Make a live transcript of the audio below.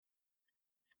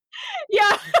Yeah,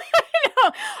 I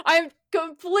know. I'm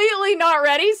completely not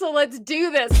ready, so let's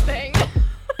do this thing.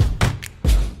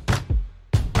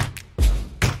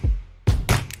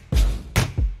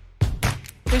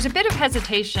 There's a bit of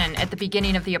hesitation at the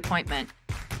beginning of the appointment.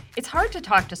 It's hard to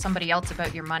talk to somebody else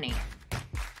about your money.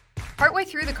 Partway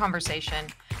through the conversation,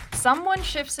 someone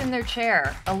shifts in their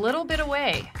chair a little bit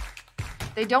away.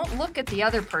 They don't look at the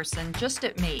other person, just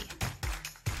at me.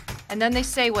 And then they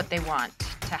say what they want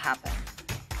to happen.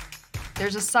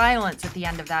 There's a silence at the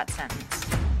end of that sentence.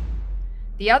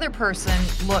 The other person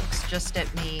looks just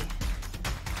at me,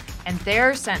 and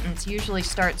their sentence usually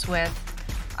starts with,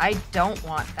 "I don't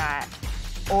want that,"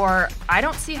 or "I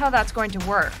don't see how that's going to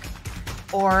work,"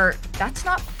 or "That's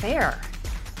not fair."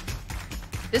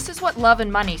 This is what love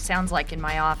and money sounds like in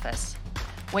my office.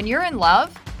 When you're in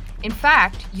love, in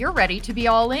fact, you're ready to be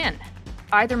all in.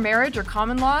 Either marriage or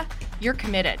common law, you're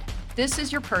committed. This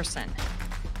is your person.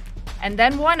 And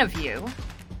then one of you,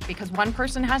 because one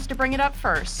person has to bring it up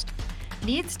first,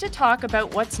 needs to talk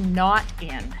about what's not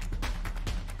in.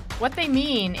 What they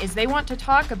mean is they want to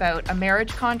talk about a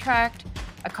marriage contract,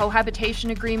 a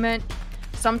cohabitation agreement.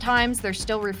 Sometimes they're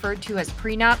still referred to as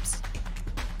prenups.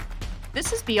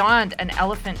 This is beyond an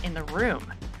elephant in the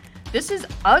room. This is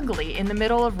ugly in the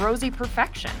middle of rosy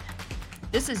perfection.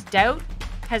 This is doubt,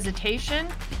 hesitation,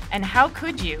 and how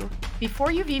could you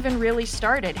before you've even really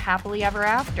started happily ever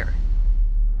after.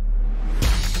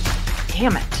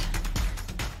 Damn it.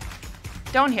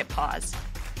 Don't hit pause,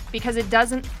 because it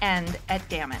doesn't end at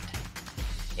damn it.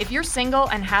 If you're single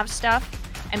and have stuff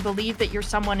and believe that your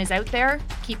someone is out there,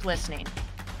 keep listening.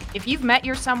 If you've met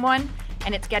your someone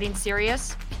and it's getting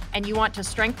serious and you want to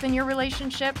strengthen your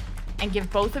relationship and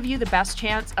give both of you the best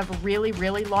chance of a really,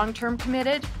 really long-term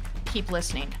committed, keep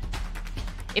listening.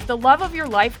 If the love of your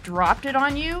life dropped it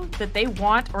on you that they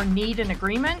want or need an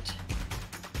agreement,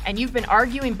 and you've been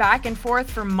arguing back and forth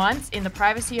for months in the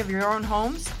privacy of your own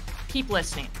homes, keep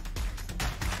listening.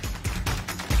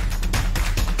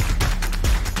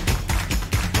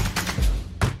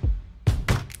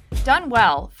 Done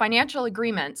well, financial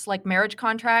agreements like marriage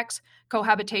contracts,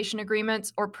 cohabitation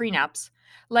agreements, or prenups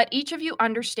let each of you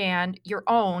understand your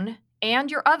own and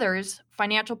your others'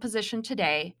 financial position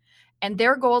today and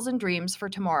their goals and dreams for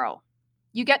tomorrow.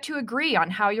 You get to agree on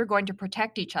how you're going to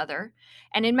protect each other,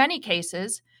 and in many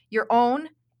cases, your own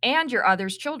and your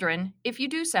others' children if you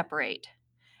do separate.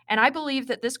 And I believe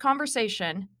that this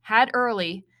conversation, had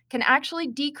early, can actually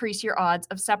decrease your odds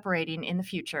of separating in the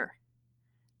future.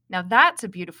 Now that's a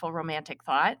beautiful romantic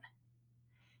thought.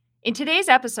 In today's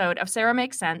episode of Sarah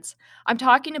Makes Sense, I'm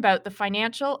talking about the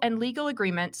financial and legal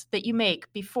agreements that you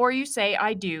make before you say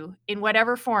I do in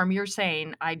whatever form you're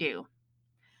saying I do.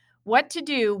 What to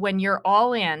do when you're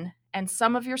all in and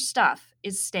some of your stuff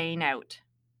is staying out.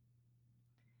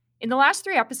 In the last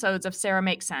 3 episodes of Sarah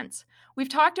Makes Sense, we've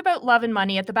talked about love and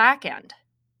money at the back end,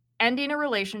 ending a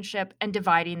relationship and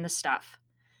dividing the stuff.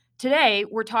 Today,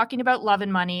 we're talking about love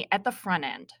and money at the front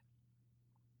end.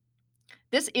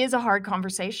 This is a hard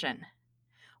conversation.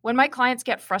 When my clients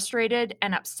get frustrated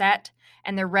and upset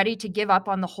and they're ready to give up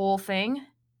on the whole thing,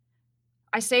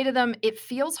 I say to them, it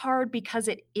feels hard because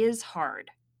it is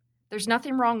hard. There's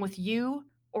nothing wrong with you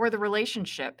or the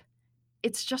relationship.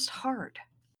 It's just hard.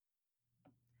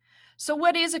 So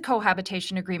what is a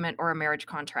cohabitation agreement or a marriage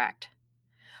contract?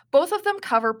 Both of them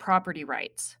cover property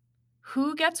rights.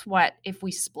 Who gets what if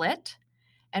we split?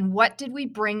 And what did we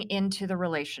bring into the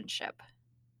relationship?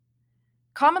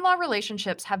 Common law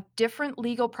relationships have different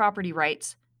legal property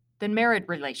rights than married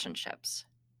relationships.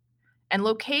 And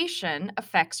location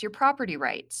affects your property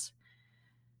rights.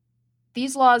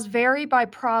 These laws vary by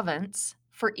province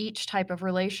for each type of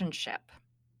relationship.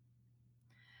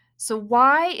 So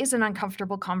why is an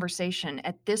uncomfortable conversation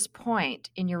at this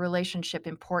point in your relationship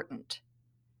important?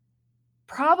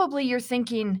 Probably you're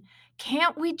thinking,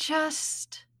 can't we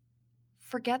just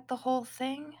forget the whole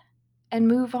thing and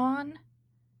move on?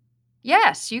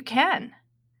 Yes, you can.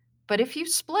 But if you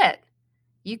split,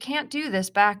 you can't do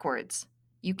this backwards.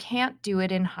 You can't do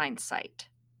it in hindsight.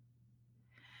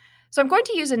 So I'm going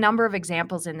to use a number of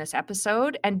examples in this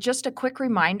episode, and just a quick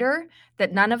reminder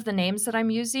that none of the names that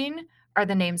I'm using are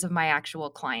the names of my actual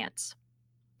clients.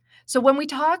 So when we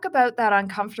talk about that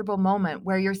uncomfortable moment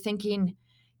where you're thinking,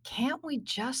 can't we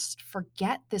just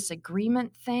forget this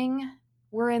agreement thing?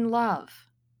 We're in love.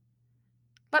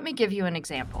 Let me give you an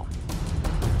example.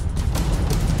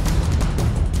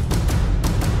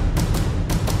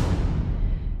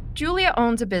 Julia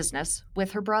owns a business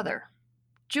with her brother.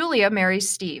 Julia marries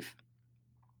Steve.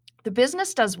 The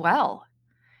business does well.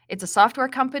 It's a software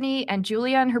company, and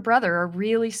Julia and her brother are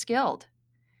really skilled.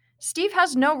 Steve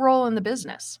has no role in the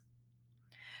business.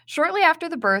 Shortly after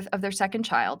the birth of their second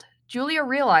child, Julia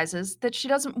realizes that she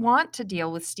doesn't want to deal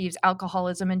with Steve's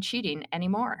alcoholism and cheating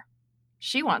anymore.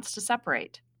 She wants to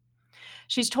separate.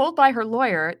 She's told by her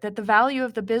lawyer that the value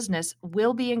of the business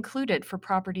will be included for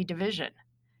property division.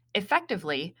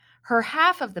 Effectively, her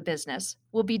half of the business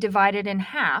will be divided in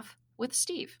half with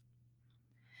Steve.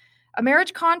 A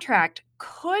marriage contract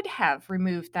could have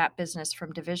removed that business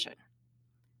from division.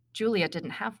 Julia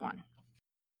didn't have one.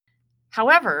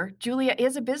 However, Julia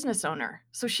is a business owner,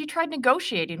 so she tried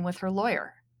negotiating with her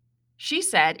lawyer. She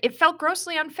said it felt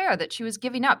grossly unfair that she was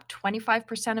giving up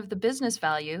 25% of the business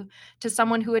value to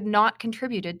someone who had not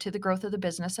contributed to the growth of the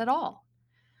business at all.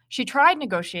 She tried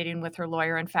negotiating with her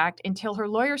lawyer, in fact, until her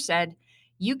lawyer said,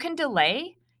 "You can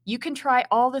delay, you can try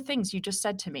all the things you just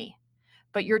said to me,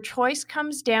 but your choice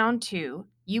comes down to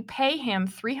you pay him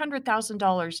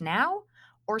 $300,000 now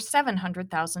or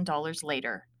 $700,000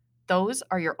 later. Those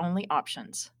are your only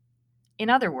options." In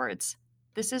other words,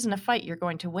 this isn't a fight you're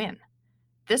going to win.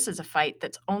 This is a fight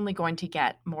that's only going to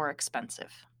get more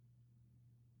expensive.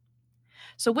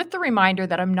 So, with the reminder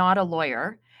that I'm not a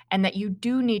lawyer and that you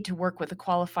do need to work with a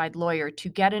qualified lawyer to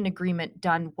get an agreement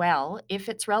done well if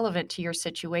it's relevant to your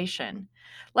situation,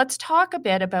 let's talk a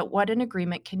bit about what an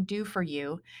agreement can do for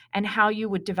you and how you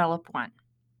would develop one.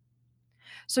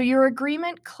 So, your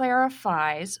agreement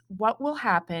clarifies what will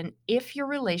happen if your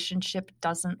relationship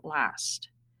doesn't last.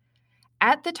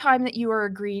 At the time that you are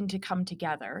agreeing to come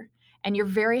together, and you're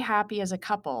very happy as a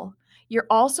couple, you're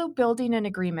also building an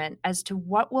agreement as to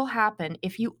what will happen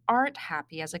if you aren't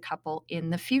happy as a couple in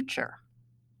the future.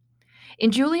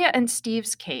 In Julia and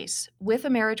Steve's case, with a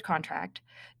marriage contract,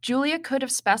 Julia could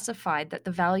have specified that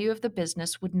the value of the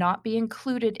business would not be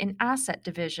included in asset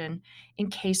division in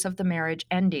case of the marriage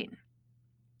ending.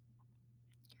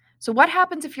 So, what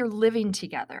happens if you're living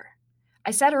together? I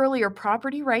said earlier,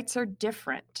 property rights are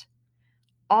different.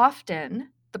 Often,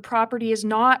 the property is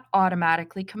not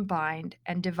automatically combined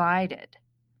and divided.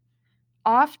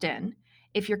 Often,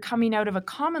 if you're coming out of a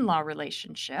common law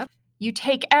relationship, you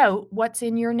take out what's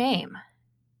in your name,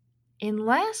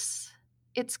 unless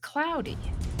it's cloudy.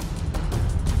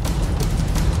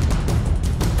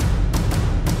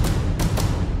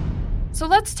 So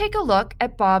let's take a look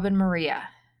at Bob and Maria.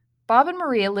 Bob and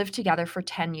Maria lived together for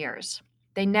 10 years.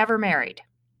 They never married.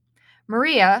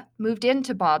 Maria moved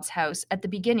into Bob's house at the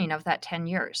beginning of that 10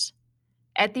 years.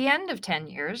 At the end of 10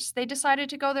 years, they decided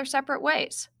to go their separate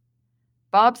ways.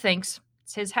 Bob thinks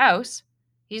it's his house.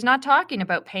 He's not talking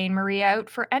about paying Maria out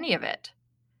for any of it.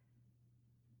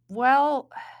 Well,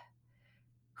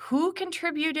 who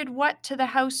contributed what to the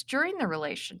house during the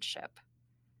relationship?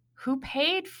 Who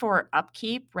paid for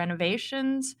upkeep,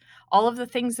 renovations, all of the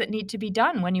things that need to be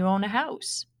done when you own a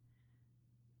house?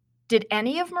 Did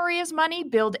any of Maria's money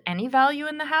build any value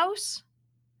in the house?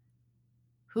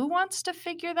 Who wants to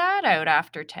figure that out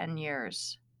after 10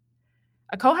 years?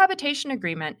 A cohabitation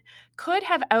agreement could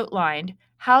have outlined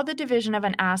how the division of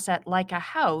an asset like a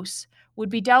house would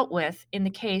be dealt with in the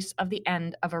case of the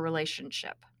end of a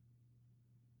relationship.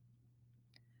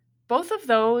 Both of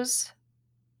those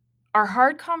are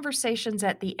hard conversations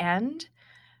at the end,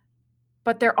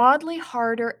 but they're oddly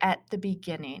harder at the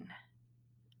beginning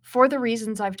for the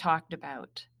reasons I've talked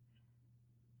about.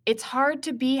 It's hard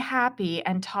to be happy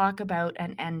and talk about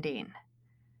an ending.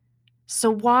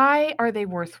 So why are they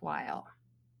worthwhile?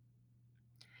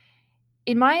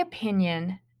 In my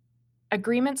opinion,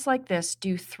 agreements like this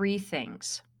do three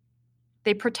things.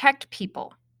 They protect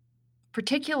people,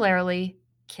 particularly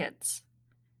kids,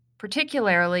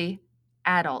 particularly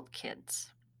adult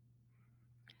kids.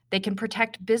 They can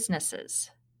protect businesses,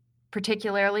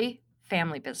 particularly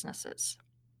family businesses.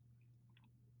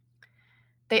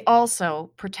 They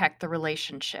also protect the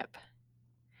relationship.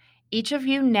 Each of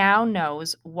you now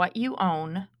knows what you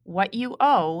own, what you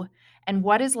owe, and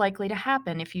what is likely to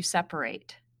happen if you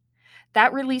separate.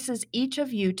 That releases each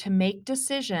of you to make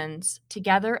decisions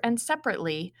together and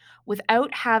separately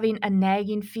without having a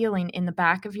nagging feeling in the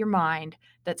back of your mind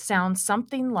that sounds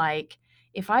something like,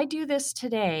 if I do this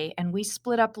today and we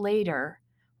split up later,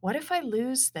 what if I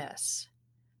lose this?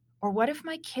 Or what if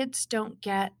my kids don't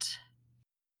get...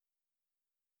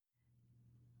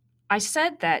 I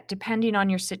said that, depending on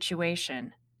your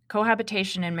situation,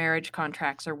 cohabitation and marriage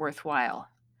contracts are worthwhile.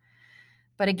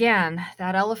 But again,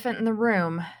 that elephant in the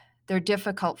room, they're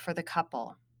difficult for the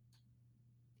couple.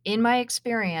 In my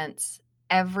experience,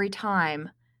 every time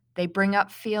they bring up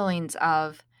feelings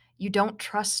of, you don't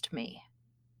trust me.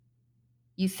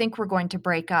 You think we're going to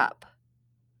break up.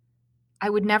 I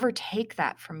would never take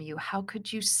that from you. How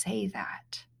could you say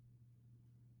that?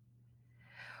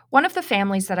 One of the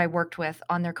families that I worked with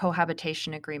on their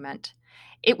cohabitation agreement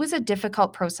It was a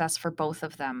difficult process for both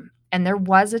of them, and there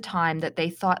was a time that they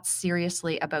thought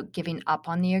seriously about giving up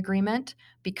on the agreement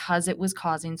because it was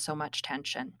causing so much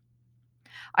tension.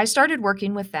 I started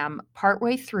working with them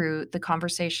partway through the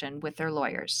conversation with their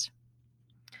lawyers.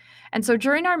 And so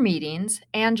during our meetings,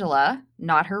 Angela,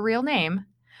 not her real name,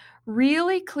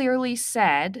 really clearly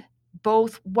said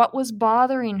both what was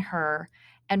bothering her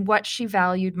and what she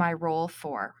valued my role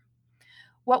for.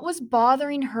 What was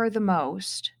bothering her the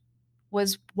most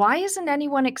was, why isn't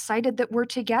anyone excited that we're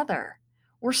together?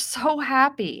 We're so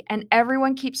happy, and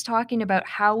everyone keeps talking about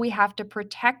how we have to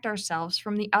protect ourselves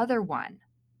from the other one.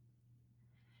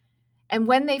 And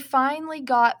when they finally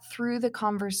got through the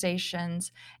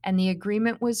conversations and the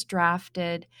agreement was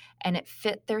drafted and it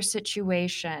fit their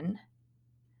situation,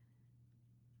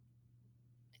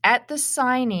 at the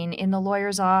signing in the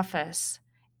lawyer's office,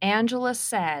 Angela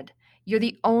said, "You're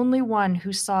the only one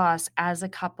who saw us as a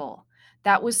couple.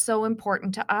 That was so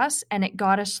important to us, and it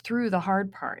got us through the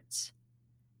hard parts."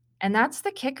 And that's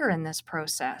the kicker in this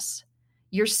process.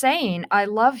 You're saying, "I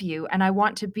love you and I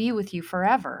want to be with you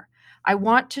forever. I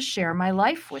want to share my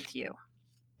life with you.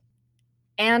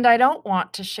 And I don't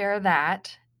want to share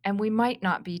that, and we might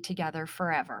not be together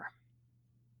forever."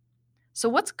 So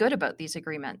what's good about these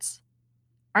agreements?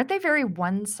 Aren't they very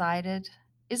one-sided?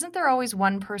 Isn't there always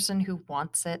one person who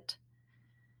wants it?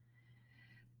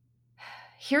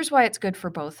 Here's why it's good for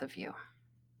both of you.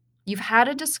 You've had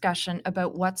a discussion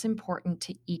about what's important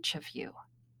to each of you.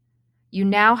 You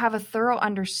now have a thorough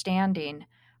understanding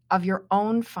of your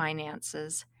own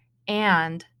finances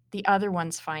and the other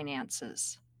one's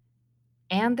finances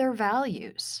and their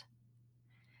values.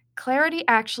 Clarity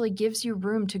actually gives you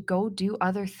room to go do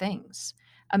other things,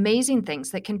 amazing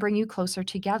things that can bring you closer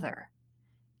together.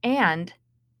 And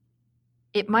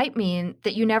it might mean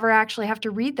that you never actually have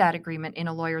to read that agreement in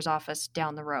a lawyer's office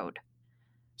down the road.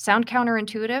 Sound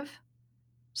counterintuitive?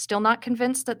 Still not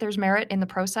convinced that there's merit in the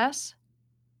process?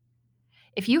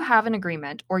 If you have an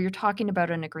agreement or you're talking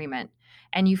about an agreement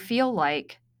and you feel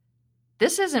like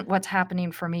this isn't what's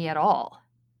happening for me at all,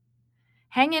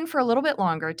 hang in for a little bit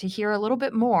longer to hear a little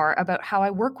bit more about how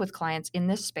I work with clients in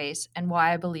this space and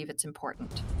why I believe it's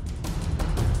important.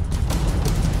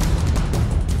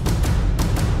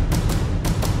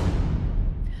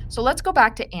 So let's go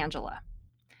back to Angela.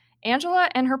 Angela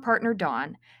and her partner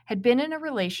Dawn had been in a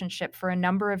relationship for a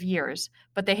number of years,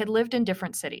 but they had lived in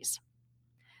different cities.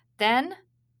 Then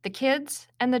the kids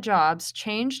and the jobs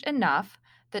changed enough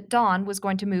that Dawn was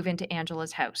going to move into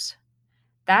Angela's house.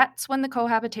 That's when the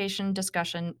cohabitation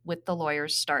discussion with the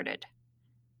lawyers started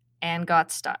and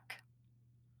got stuck.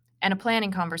 And a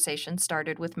planning conversation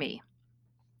started with me.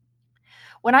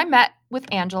 When I met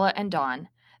with Angela and Dawn,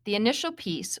 the initial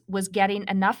piece was getting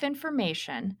enough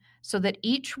information so that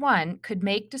each one could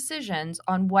make decisions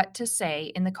on what to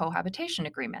say in the cohabitation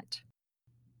agreement.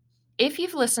 If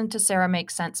you've listened to Sarah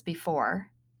Makes Sense before,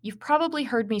 you've probably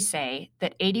heard me say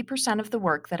that 80% of the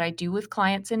work that I do with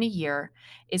clients in a year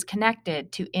is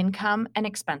connected to income and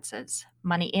expenses,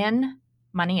 money in,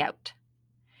 money out.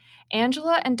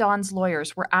 Angela and Dawn's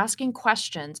lawyers were asking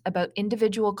questions about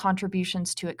individual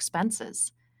contributions to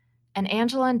expenses, and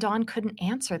Angela and Dawn couldn't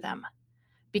answer them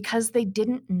because they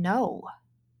didn't know.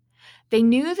 They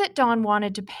knew that Dawn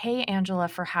wanted to pay Angela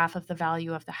for half of the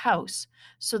value of the house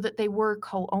so that they were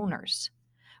co-owners,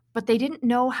 but they didn't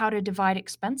know how to divide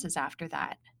expenses after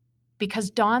that because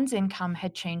Dawn's income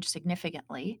had changed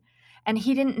significantly, and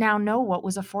he didn't now know what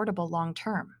was affordable long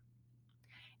term.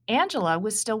 Angela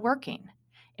was still working.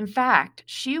 In fact,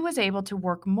 she was able to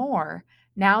work more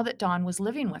now that Dawn was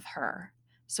living with her.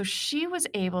 So she was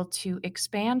able to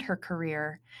expand her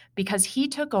career because he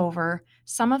took over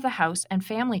some of the house and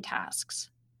family tasks.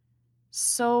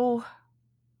 So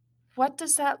what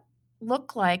does that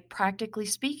look like, practically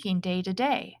speaking, day to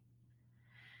day?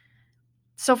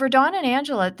 So for Dawn and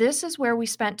Angela, this is where we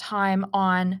spent time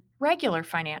on regular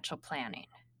financial planning,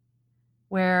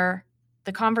 where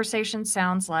the conversation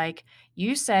sounds like,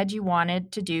 you said you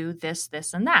wanted to do this,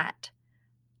 this, and that.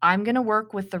 I'm going to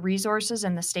work with the resources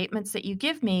and the statements that you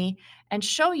give me and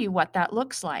show you what that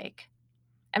looks like.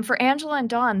 And for Angela and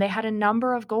Dawn, they had a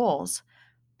number of goals,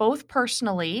 both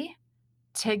personally,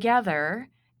 together,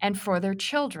 and for their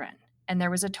children. And there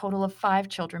was a total of 5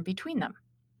 children between them.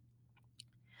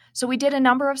 So we did a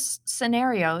number of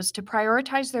scenarios to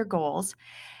prioritize their goals.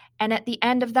 And at the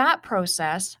end of that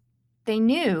process, they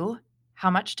knew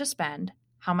how much to spend,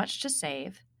 how much to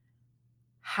save,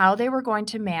 how they were going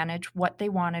to manage what they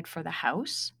wanted for the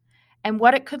house, and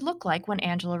what it could look like when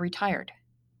Angela retired.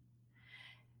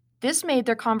 This made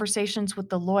their conversations with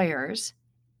the lawyers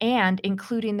and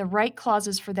including the right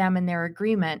clauses for them in their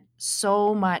agreement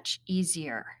so much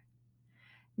easier.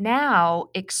 Now,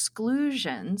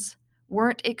 exclusions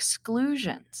weren't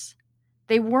exclusions.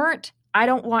 They weren't, I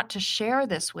don't want to share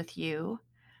this with you.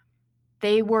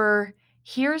 They were,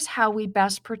 here's how we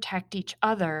best protect each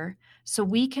other so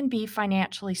we can be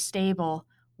financially stable,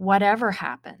 whatever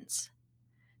happens.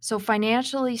 So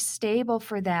financially stable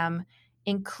for them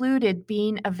included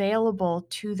being available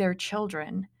to their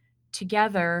children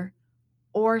together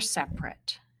or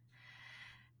separate.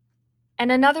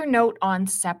 And another note on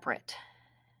separate.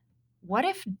 What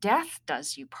if death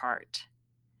does you part?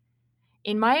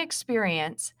 In my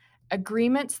experience,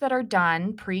 agreements that are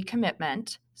done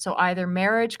pre-commitment, so either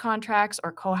marriage contracts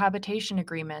or cohabitation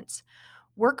agreements,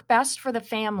 work best for the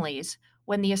families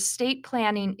when the estate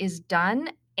planning is done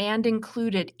and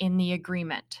included in the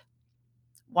agreement.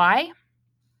 Why?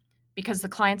 Because the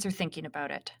clients are thinking about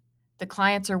it. The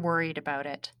clients are worried about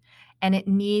it, and it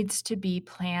needs to be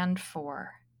planned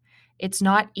for. It's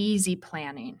not easy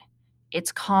planning.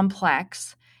 It's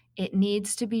complex. It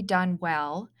needs to be done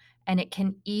well, and it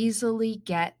can easily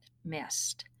get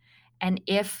missed. And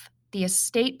if the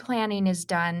estate planning is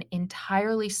done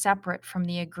entirely separate from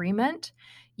the agreement,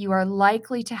 you are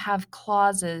likely to have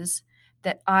clauses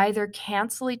that either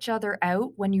cancel each other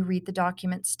out when you read the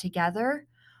documents together,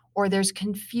 or there's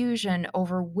confusion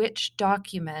over which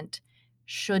document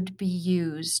should be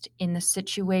used in the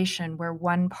situation where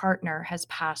one partner has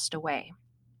passed away.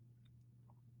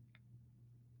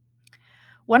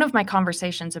 One of my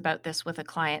conversations about this with a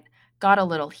client got a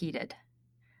little heated.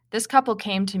 This couple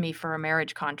came to me for a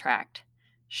marriage contract.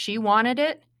 She wanted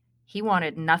it. He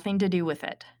wanted nothing to do with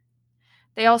it.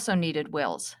 They also needed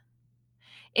wills.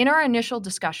 In our initial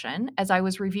discussion, as I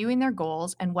was reviewing their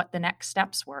goals and what the next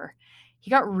steps were,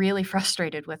 he got really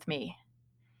frustrated with me.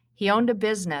 He owned a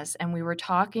business, and we were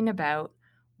talking about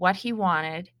what he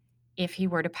wanted if he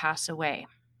were to pass away.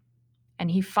 And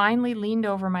he finally leaned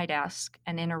over my desk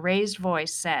and in a raised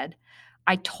voice said,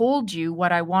 "I told you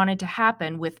what I wanted to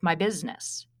happen with my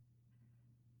business."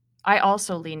 I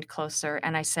also leaned closer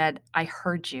and I said, "I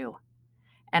heard you.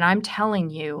 And I'm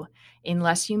telling you,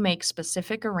 unless you make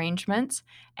specific arrangements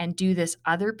and do this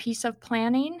other piece of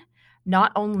planning,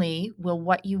 not only will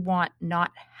what you want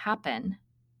not happen,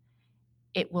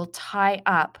 it will tie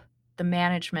up the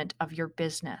management of your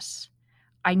business.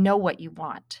 I know what you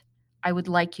want. I would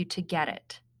like you to get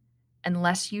it.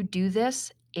 Unless you do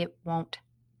this, it won't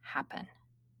happen."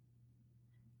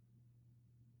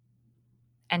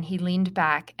 And he leaned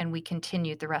back and we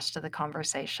continued the rest of the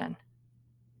conversation.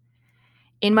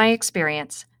 In my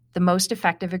experience, the most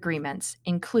effective agreements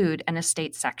include an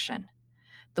estate section.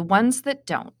 The ones that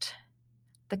don't,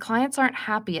 the clients aren't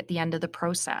happy at the end of the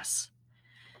process.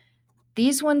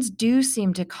 These ones do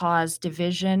seem to cause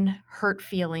division, hurt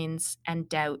feelings, and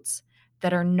doubts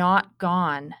that are not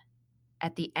gone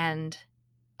at the end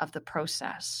of the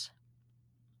process.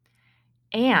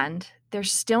 And they're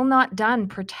still not done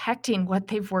protecting what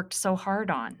they've worked so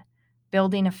hard on,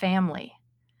 building a family.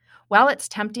 While it's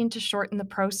tempting to shorten the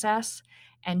process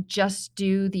and just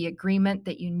do the agreement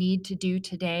that you need to do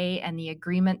today and the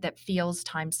agreement that feels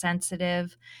time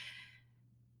sensitive,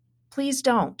 please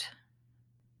don't.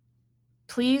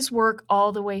 Please work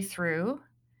all the way through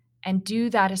and do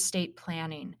that estate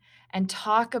planning and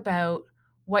talk about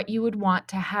what you would want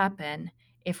to happen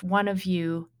if one of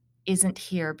you isn't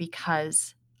here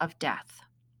because of death.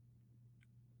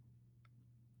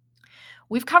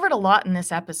 We've covered a lot in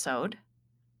this episode,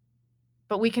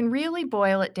 but we can really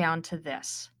boil it down to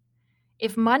this.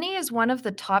 If money is one of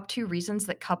the top 2 reasons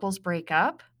that couples break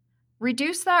up,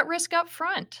 reduce that risk up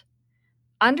front.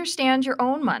 Understand your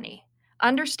own money,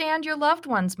 understand your loved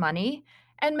one's money,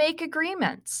 and make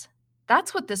agreements.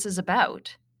 That's what this is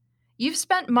about. You've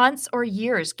spent months or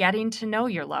years getting to know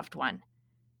your loved one.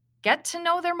 Get to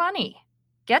know their money.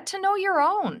 Get to know your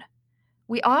own.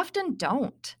 We often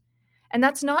don't. And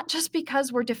that's not just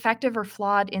because we're defective or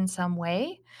flawed in some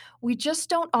way. We just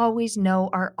don't always know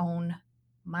our own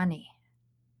money.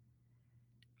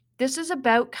 This is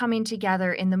about coming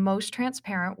together in the most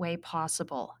transparent way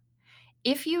possible.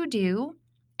 If you do,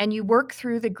 and you work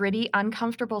through the gritty,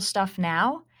 uncomfortable stuff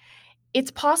now,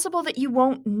 it's possible that you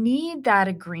won't need that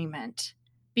agreement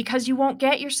because you won't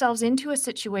get yourselves into a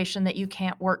situation that you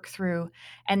can't work through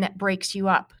and that breaks you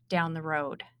up down the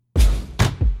road.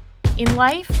 In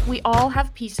life, we all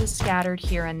have pieces scattered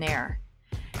here and there.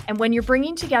 And when you're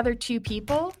bringing together 2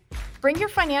 people, bring your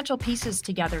financial pieces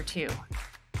together too.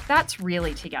 That's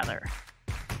really together.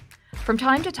 From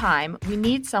time to time, we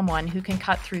need someone who can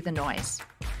cut through the noise.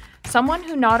 Someone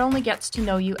who not only gets to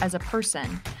know you as a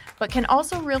person, but can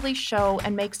also really show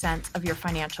and make sense of your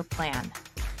financial plan.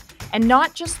 And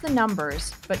not just the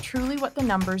numbers, but truly what the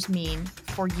numbers mean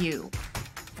for you.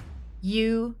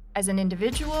 You as an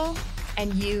individual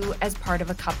and you as part of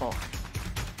a couple.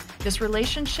 This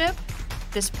relationship,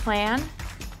 this plan,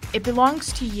 it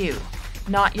belongs to you,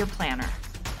 not your planner.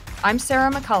 I'm Sarah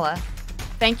McCullough.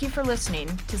 Thank you for listening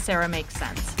to Sarah Makes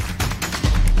Sense.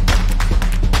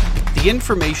 The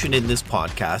information in this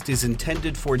podcast is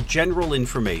intended for general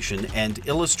information and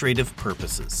illustrative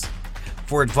purposes.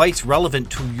 For advice relevant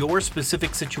to your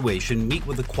specific situation, meet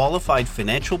with a qualified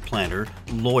financial planner,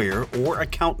 lawyer, or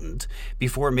accountant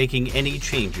before making any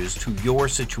changes to your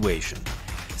situation.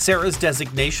 Sarah's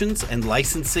designations and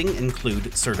licensing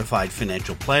include Certified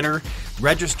Financial Planner,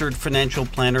 Registered Financial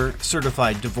Planner,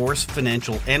 Certified Divorce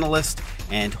Financial Analyst,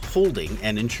 and holding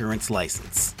an insurance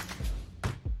license.